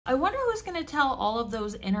I wonder who's going to tell all of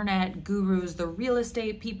those internet gurus, the real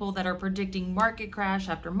estate people that are predicting market crash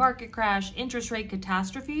after market crash, interest rate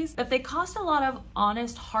catastrophes, that they cost a lot of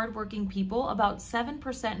honest, hardworking people about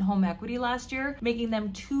 7% in home equity last year, making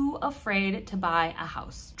them too afraid to buy a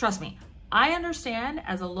house. Trust me. I understand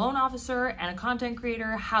as a loan officer and a content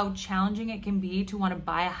creator how challenging it can be to want to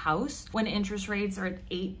buy a house when interest rates are at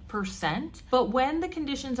 8%. But when the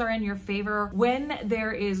conditions are in your favor, when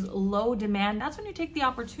there is low demand, that's when you take the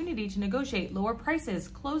opportunity to negotiate lower prices,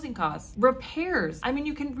 closing costs, repairs. I mean,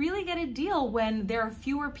 you can really get a deal when there are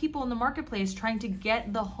fewer people in the marketplace trying to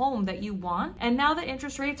get the home that you want. And now that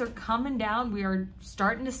interest rates are coming down, we are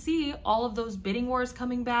starting to see all of those bidding wars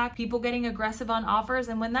coming back, people getting aggressive on offers.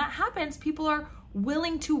 And when that happens, people are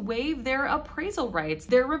willing to waive their appraisal rights,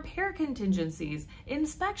 their repair contingencies,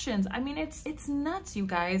 inspections. I mean, it's nuts, you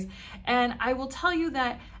guys. And I will tell you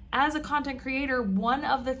that as a content creator, one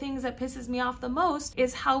of the things that pisses me off the most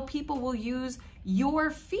is how people will use your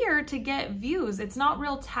fear to get views. It's not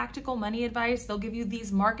real tactical money advice. They'll give you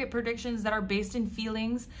these market predictions that are based in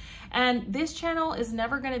feelings. And this channel is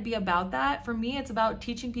never going to be about that. For me, it's about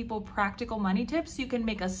teaching people practical money tips so you can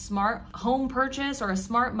make a smart home purchase or a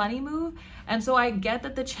smart money move. And so I get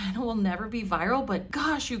that the channel will never be viral, but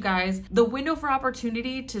gosh, you guys, the window for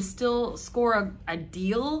opportunity to still score a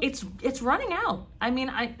deal, it's running out. I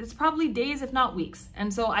mean, it's probably days, if not weeks.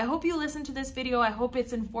 And so I hope you listen to this video. I hope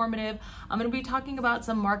it's informative. I'm going to be talking about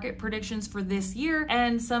some market predictions for this year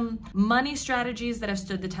and some money strategies that have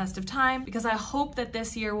stood the test of time, because I hope that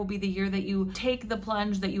this year will be the year that you take the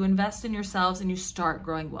plunge, that you invest in yourselves and you start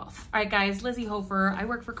growing wealth. All right, guys, Lizy Hoeffer. I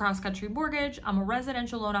work for Cross Country Mortgage. I'm a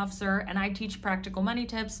residential loan officer and I teach practical money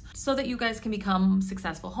tips so that you guys can become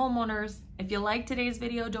successful homeowners. If you like today's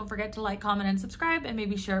video, don't forget to like, comment, and subscribe, and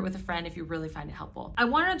maybe share it with a friend if you really find it helpful. I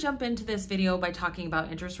want to jump into this video by talking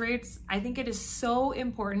about interest rates. I think it is so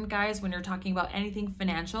important, guys, when you're talking about anything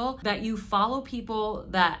financial, that you follow people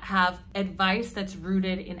that have advice that's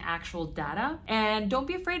rooted in actual data. And don't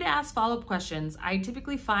be afraid to ask follow-up questions. I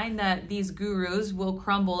typically find that these gurus will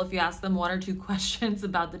crumble if you ask them one or two questions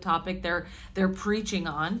about the topic they're preaching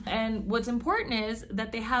on. And what's important is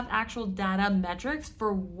that they have actual data metrics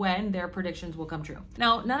for when their predictions will come true.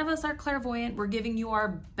 Now, none of us are clairvoyant. We're giving you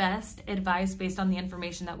our best advice based on the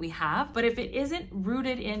information that we have. But if it isn't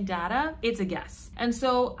rooted in data, it's a guess. And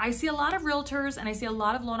so I see a lot of realtors and I see a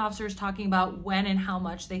lot of loan officers talking about when and how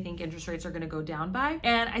much they think interest rates are going to go down by.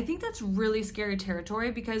 And I think that's really scary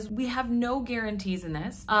territory because we have no guarantees in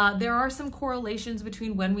this. There are some correlations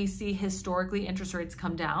between when we see historically interest rates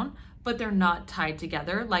come down, but they're not tied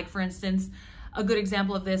together. Like, for instance, a good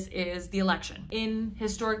example of this is the election.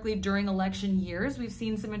 Historically, during election years, we've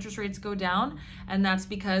seen some interest rates go down, and that's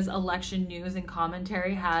because election news and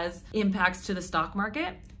commentary has impacts to the stock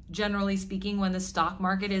market. Generally speaking, when the stock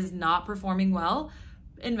market is not performing well,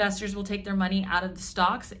 investors will take their money out of the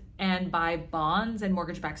stocks and buy bonds and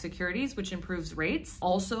mortgage-backed securities, which improves rates.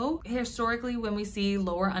 Also, historically, when we see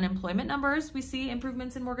lower unemployment numbers, we see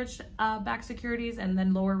improvements in mortgage-backed securities and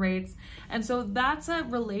then lower rates. And so that's a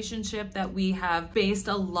relationship that we have based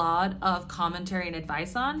a lot of commentary and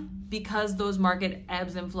advice on, because those market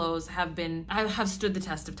ebbs and flows have stood the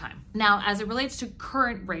test of time. Now, as it relates to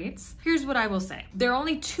current rates, here's what I will say. There are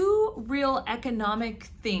only two real economic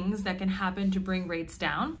things that can happen to bring rates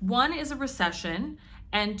down. One is a recession,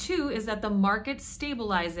 and two is that the market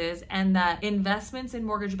stabilizes and that investments in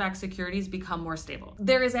mortgage-backed securities become more stable.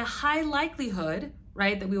 There is a high likelihood,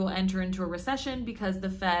 right, that we will enter into a recession because the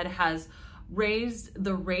Fed has raised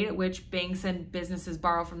the rate at which banks and businesses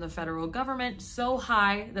borrow from the federal government so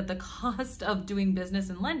high that the cost of doing business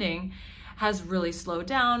and lending has really slowed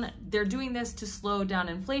down. They're doing this to slow down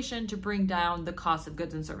inflation, to bring down the cost of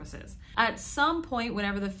goods and services. At some point,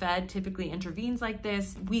 whenever the Fed typically intervenes like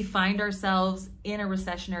this, we find ourselves in a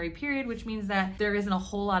recessionary period, which means that there isn't a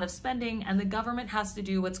whole lot of spending and the government has to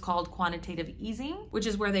do what's called quantitative easing, which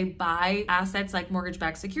is where they buy assets like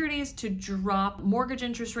mortgage-backed securities to drop mortgage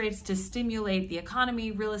interest rates to stimulate the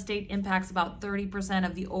economy. Real estate impacts about 30%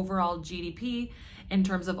 of the overall GDP in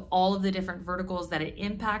terms of all of the different verticals that it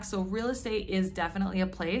impacts. So real estate is definitely a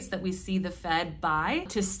place that we see the Fed buy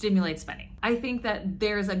to stimulate spending. I think that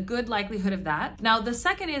there's a good likelihood of that. Now, the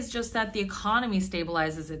second is just that the economy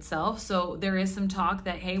stabilizes itself. So there is some talk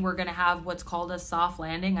that, hey, we're gonna have what's called a soft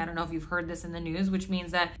landing. I don't know if you've heard this in the news, which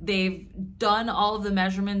means that they've done all of the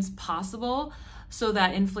measurements possible so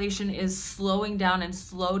that inflation is slowing down and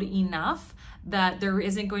slowed enough that there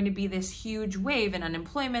isn't going to be this huge wave in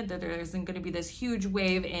unemployment, that there isn't going to be this huge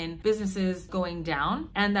wave in businesses going down,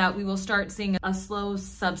 and that we will start seeing a slow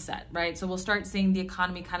subset, right? So we'll start seeing the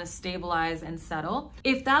economy kind of stabilize and settle.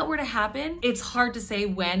 If that were to happen, it's hard to say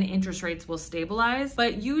when interest rates will stabilize,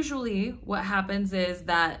 but usually what happens is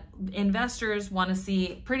that investors want to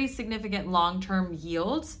see pretty significant long-term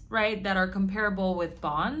yields, right, that are comparable with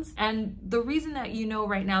bonds. And the reason that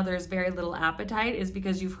right now there's very little appetite is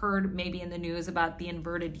because you've heard maybe in the news about the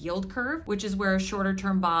inverted yield curve, which is where shorter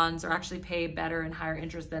term bonds are actually pay better and higher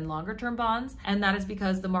interest than longer term bonds. And that is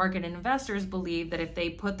because the market and investors believe that if they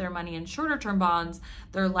put their money in shorter term bonds,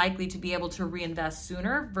 they're likely to be able to reinvest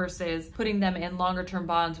sooner versus putting them in longer term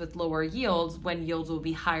bonds with lower yields when yields will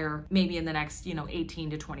be higher maybe in the next 18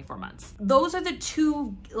 to 24 months. Those are the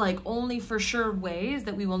two only for sure ways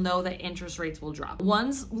that we will know that interest rates will drop.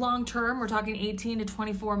 One's long term, we're talking 18 to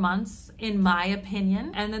 24 months in my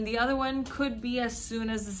opinion, and then the other one could be as soon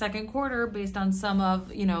as the second quarter based on some of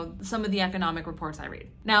the economic reports I read.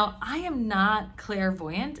 Now, I am not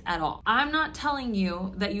clairvoyant at all. I'm not telling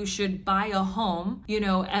you that you should buy a home,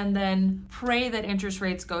 and then pray that interest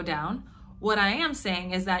rates go down. What I am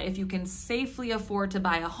saying is that if you can safely afford to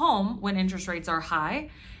buy a home when interest rates are high,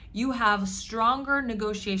 you have stronger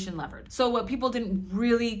negotiation leverage. So what people didn't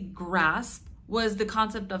really grasp was the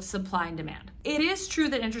concept of supply and demand. It is true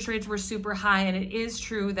that interest rates were super high, and it is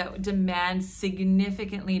true that demand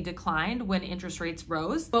significantly declined when interest rates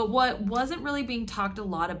rose. But what wasn't really being talked a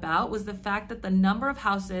lot about was the fact that the number of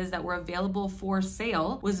houses that were available for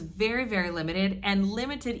sale was very, very limited, and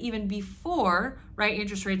limited even before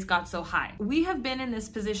interest rates got so high. We have been in this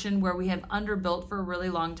position where we have underbuilt for a really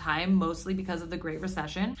long time, mostly because of the Great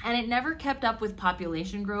Recession, and it never kept up with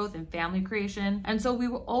population growth and family creation. And so we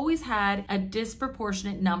always had a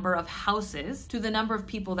disproportionate number of houses to the number of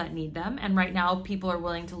people that need them. And right now people are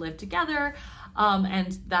willing to live together.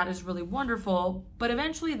 And that is really wonderful, but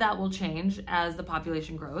eventually that will change as the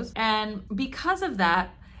population grows. And because of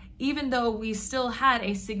that, even though we still had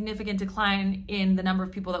a significant decline in the number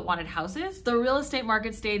of people that wanted houses, the real estate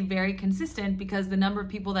market stayed very consistent because the number of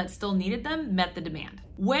people that still needed them met the demand.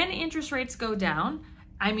 When interest rates go down,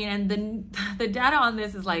 and the data on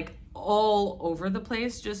this is all over the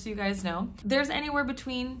place, just so you guys know, there's anywhere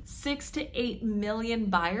between 6 to 8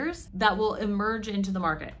 million buyers that will emerge into the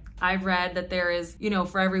market. I've read that there is,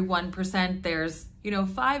 for every 1%, there's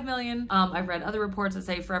 5 million. I've read other reports that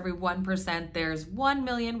say for every 1%, there's 1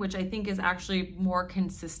 million, which I think is actually more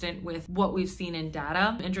consistent with what we've seen in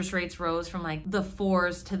data. Interest rates rose from the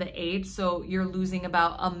 4s to the 8s. So you're losing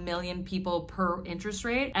about 1 million people per interest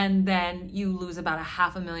rate. And then you lose about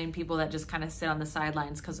 500,000 people that just kind of sit on the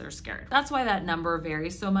sidelines because they're scared. That's why that number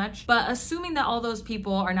varies so much. But assuming that all those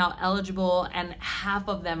people are now eligible and half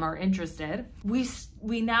of them are interested,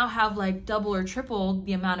 we now have double or triple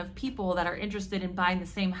the amount of people that are interested in buying the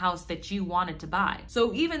same house that you wanted to buy.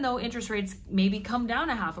 So even though interest rates maybe come down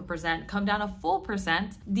 0.5%, come down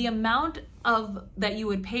 1%, the amount that you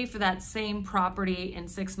would pay for that same property in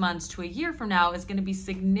 6 months to a year from now is going to be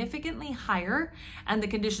significantly higher, and the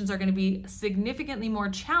conditions are going to be significantly more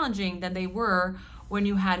challenging than they were when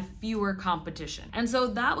you had fewer competition. And so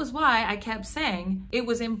that was why I kept saying it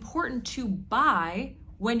was important to buy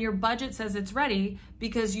when your budget says it's ready,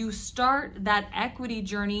 because you start that equity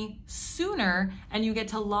journey sooner and you get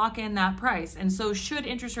to lock in that price. And so should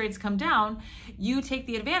interest rates come down, you take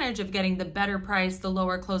the advantage of getting the better price, the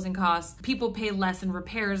lower closing costs. People pay less in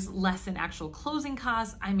repairs, less in actual closing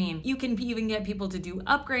costs. You can even get people to do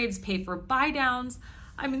upgrades, pay for buy downs.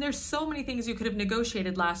 There's so many things you could have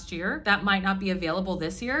negotiated last year that might not be available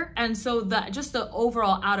this year. And so just the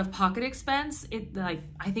overall out-of-pocket expense,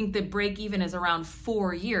 I think the break even is around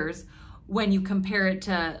 4 years when you compare it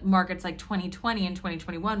to markets like 2020 and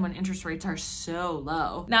 2021 when interest rates are so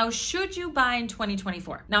low. Now, should you buy in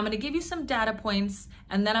 2024? Now, I'm going to give you some data points,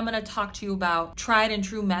 and then I'm going to talk to you about tried and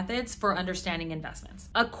true methods for understanding investments.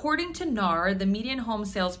 According to NAR, the median home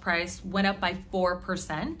sales price went up by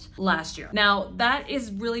 4% last year. Now, that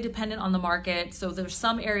is really dependent on the market. So there's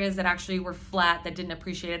some areas that actually were flat, that didn't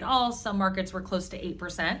appreciate at all. Some markets were close to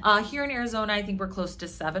 8%. Here in Arizona, I think we're close to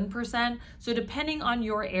 7%. So depending on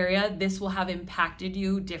your area, this will have impacted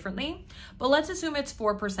you differently. But let's assume it's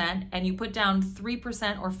 4% and you put down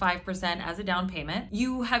 3% or 5% as a down payment.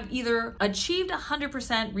 You have either achieved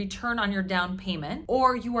 100% return on your down payment,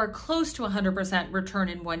 or you are close to 100% return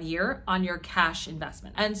in 1 year on your cash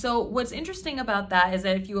investment. And so what's interesting about that is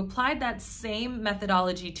that if you applied that same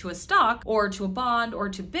methodology to a stock or to a bond or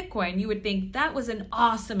to Bitcoin, you would think that was an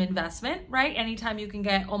awesome investment, right? Anytime you can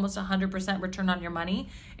get almost 100% return on your money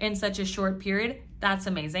in such a short period, That's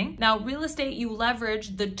amazing. Now, real estate, you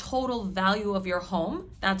leverage the total value of your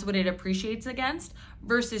home. That's what it appreciates against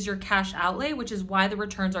versus your cash outlay, which is why the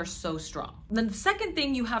returns are so strong. Then the second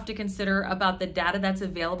thing you have to consider about the data that's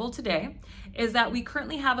available today is that we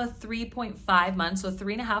currently have a 3.5 months, so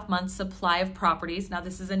 3.5 months supply of properties. Now,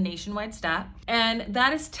 this is a nationwide stat, and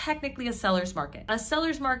that is technically a seller's market. A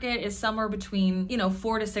seller's market is somewhere between,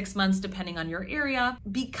 4 to 6 months, depending on your area.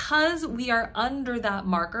 Because we are under that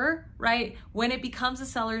marker, right? When it becomes a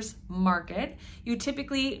seller's market, you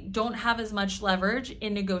typically don't have as much leverage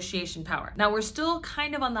in negotiation power. Now, we're still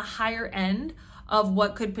kind of on the higher end of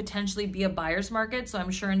what could potentially be a buyer's market. So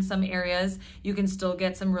I'm sure in some areas you can still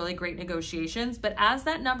get some really great negotiations. But as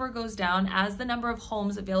that number goes down, as the number of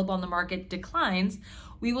homes available on the market declines,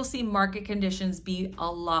 we will see market conditions be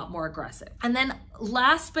a lot more aggressive. And then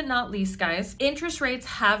last but not least, guys, interest rates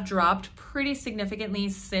have dropped pretty significantly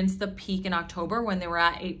since the peak in October when they were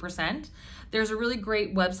at 8%. There's a really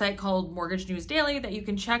great website called Mortgage News Daily that you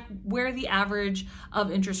can check where the average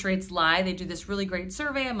of interest rates lie. They do this really great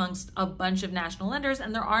survey amongst a bunch of national lenders,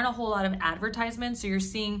 and there aren't a whole lot of advertisements, so you're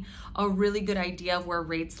seeing a really good idea of where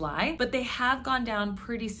rates lie. But they have gone down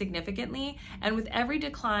pretty significantly, and with every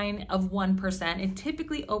decline of 1%, it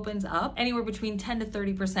typically opens up anywhere between 10 to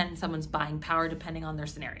 30% in someone's buying power, depending on their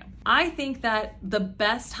scenario. I think that the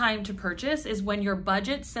best time to purchase is when your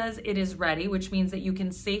budget says it is ready, which means that you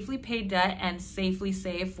can safely pay debt and safely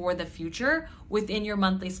save for the future within your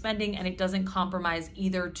monthly spending, and it doesn't compromise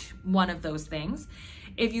either one of those things.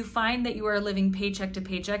 If you find that you are living paycheck to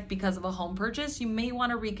paycheck because of a home purchase, you may want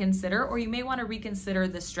to reconsider, or you may want to reconsider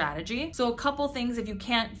the strategy. So a couple things, if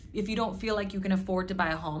you don't feel like you can afford to buy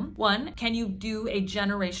a home. One, can you do a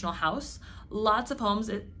generational house? Lots of homes,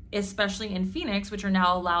 especially in Phoenix, which are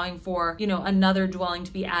now allowing for, another dwelling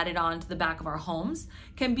to be added on to the back of our homes,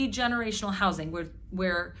 can be generational housing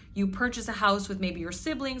where you purchase a house with maybe your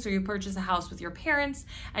siblings, or you purchase a house with your parents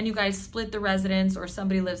and you guys split the residence, or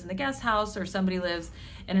somebody lives in the guest house or somebody lives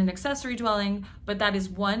in an accessory dwelling. But that is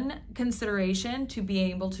one consideration to be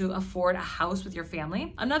able to afford a house with your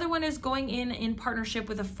family. Another one is going in partnership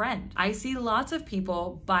with a friend. I see lots of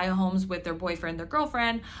people buy homes with their boyfriend, their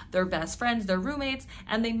girlfriend, their best friends, their roommates,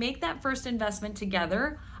 and they make that first investment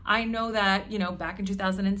together. I know that, back in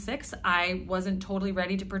 2006, I wasn't totally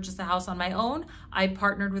ready to purchase a house on my own. I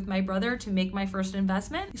partnered with my brother to make my first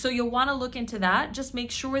investment. So you'll want to look into that. Just make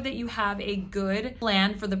sure that you have a good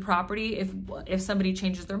plan for the property. If somebody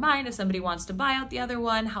changes their mind, if somebody wants to buy out the other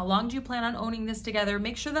one, how long do you plan on owning this together?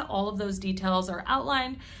 Make sure that all of those details are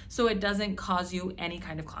outlined so it doesn't cause you any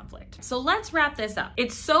kind of conflict. So let's wrap this up.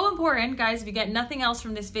 It's so important, guys, if you get nothing else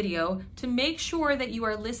from this video, to make sure that you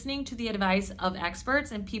are listening to the advice of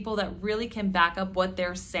experts and people that really can back up what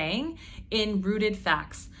they're saying in rooted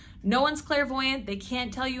facts. No one's clairvoyant. They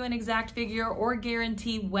can't tell you an exact figure or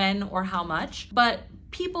guarantee when or how much, but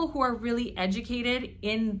people who are really educated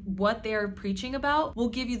in what they're preaching about will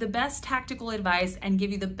give you the best tactical advice and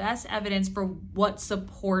give you the best evidence for what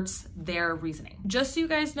supports their reasoning. Just so you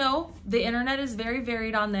guys know, the internet is very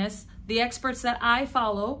varied on this. The experts that I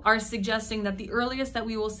follow are suggesting that the earliest that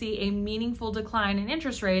we will see a meaningful decline in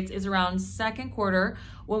interest rates is around second quarter,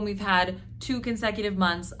 when we've had 2 consecutive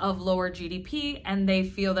months of lower GDP, and they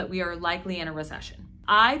feel that we are likely in a recession.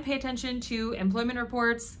 I pay attention to employment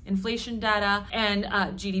reports, inflation data, and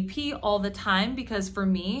GDP all the time, because for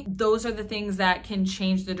me, those are the things that can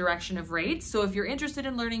change the direction of rates. So if you're interested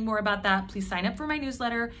in learning more about that, please sign up for my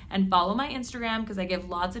newsletter and follow my Instagram, because I give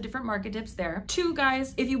lots of different market tips there. 2,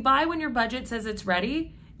 guys, if you buy when your budget says it's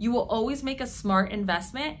ready, you will always make a smart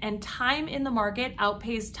investment, and time in the market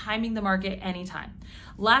outpays timing the market anytime.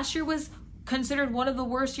 Last year was considered one of the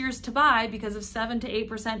worst years to buy because of 7 to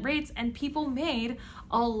 8% rates, and people made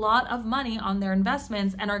a lot of money on their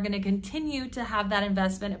investments and are going to continue to have that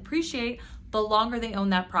investment appreciate the longer they own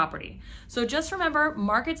that property. So just remember,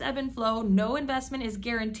 markets ebb and flow. No investment is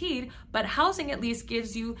guaranteed, but housing at least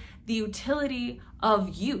gives you the utility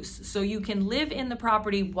of use, so you can live in the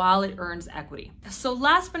property while it earns equity. So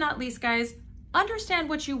last but not least, guys, understand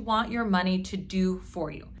what you want your money to do for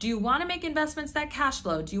you. Do you want to make investments that cash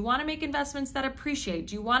flow? Do you want to make investments that appreciate?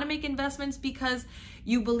 Do you want to make investments because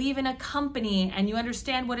you believe in a company and you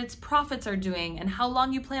understand what its profits are doing and how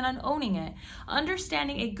long you plan on owning it?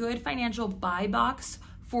 Understanding a good financial buy box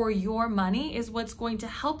for your money is what's going to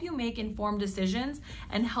help you make informed decisions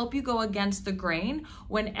and help you go against the grain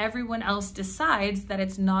when everyone else decides that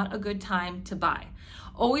it's not a good time to buy.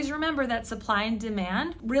 Always remember that supply and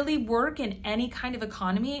demand really work in any kind of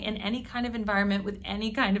economy, in any kind of environment, with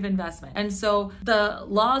any kind of investment. And so the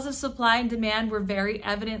laws of supply and demand were very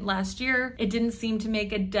evident last year. It didn't seem to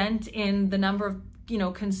make a dent in the number of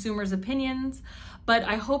consumers' opinions, But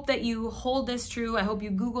I hope that you hold this true. I hope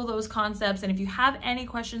you Google those concepts. And if you have any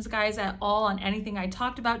questions, guys, at all on anything I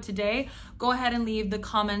talked about today, go ahead and leave the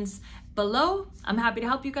comments below. I'm happy to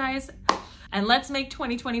help you guys. And let's make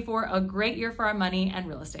 2024 a great year for our money and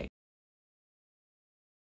real estate.